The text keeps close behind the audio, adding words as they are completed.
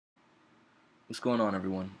What's going on,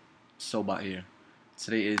 everyone? SoleBot here.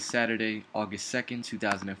 Today is Saturday, August 2nd,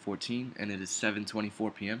 2014, and it is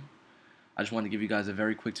 7:24 p.m. I just wanted to give you guys a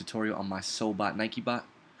very quick tutorial on my SoleBot NikeBot.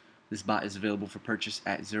 This bot is available for purchase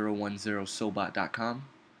at 010solebot.com.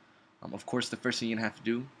 Of course, the first thing you're going to have to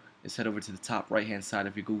do is head over to the top right-hand side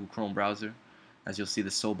of your Google Chrome browser, as you'll see the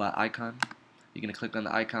SoleBot icon. You're going to click on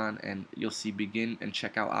the icon, and you'll see Begin and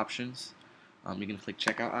Checkout options. You're going to click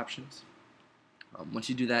Checkout options. Once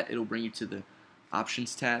you do that, it'll bring you to the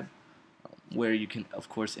Options tab, where you can, of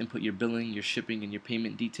course, input your billing, your shipping, and your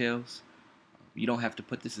payment details. You don't have to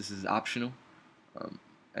put this. This is optional.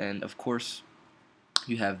 And, of course,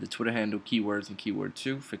 you have the Twitter handle, keywords, and keyword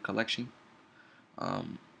 2 for collection.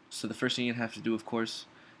 So the first thing you have to do, of course,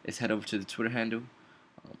 is head over to the Twitter handle.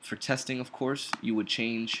 For testing, of course, you would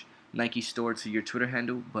change Nike Store to your Twitter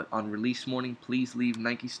handle, but on release morning, please leave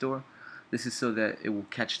Nike Store. This is so that it will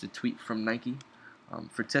catch the tweet from Nike.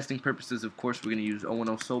 For testing purposes, of course, we're going to use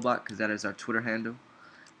SoleBot because that is our Twitter handle.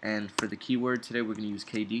 And for the keyword today, we're going to use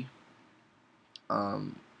KD.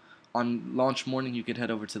 On launch morning, you could head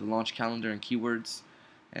over to the launch calendar and keywords,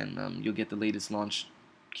 and you'll get the latest launch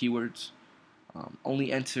keywords.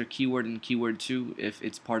 Only enter keyword and keyword 2 if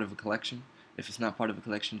it's part of a collection. If it's not part of a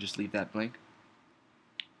collection, just leave that blank.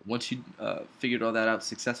 Once you figured all that out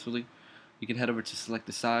successfully, you can head over to select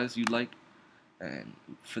the size you'd like. And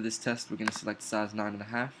for this test, we're going to select size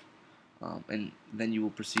 9.5, and then you will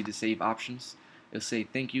proceed to save options. It'll say,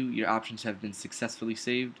 "Thank you, your options have been successfully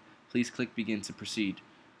saved. Please click Begin to proceed."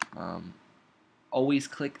 Always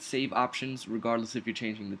click Save Options, regardless if you're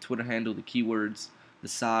changing the Twitter handle, the keywords, the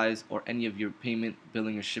size, or any of your payment,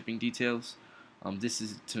 billing, or shipping details. This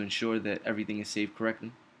is to ensure that everything is saved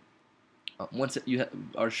correctly. Once you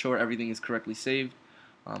are sure everything is correctly saved,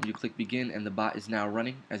 you click Begin, and the bot is now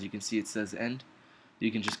running. As you can see, it says End.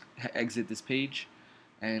 You can just exit this page,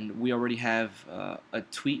 and we already have a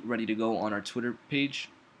tweet ready to go on our Twitter page.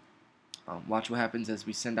 Watch what happens as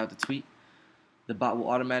we send out the tweet. The bot will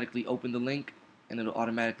automatically open the link, and it'll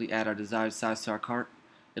automatically add our desired size to our cart.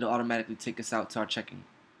 It'll automatically take us out to our checking.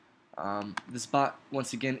 This bot,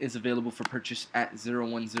 once again, is available for purchase at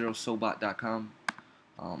 010solebot.com.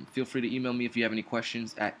 Feel free to email me if you have any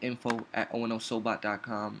questions at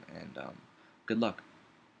info@solebot.com, and good luck.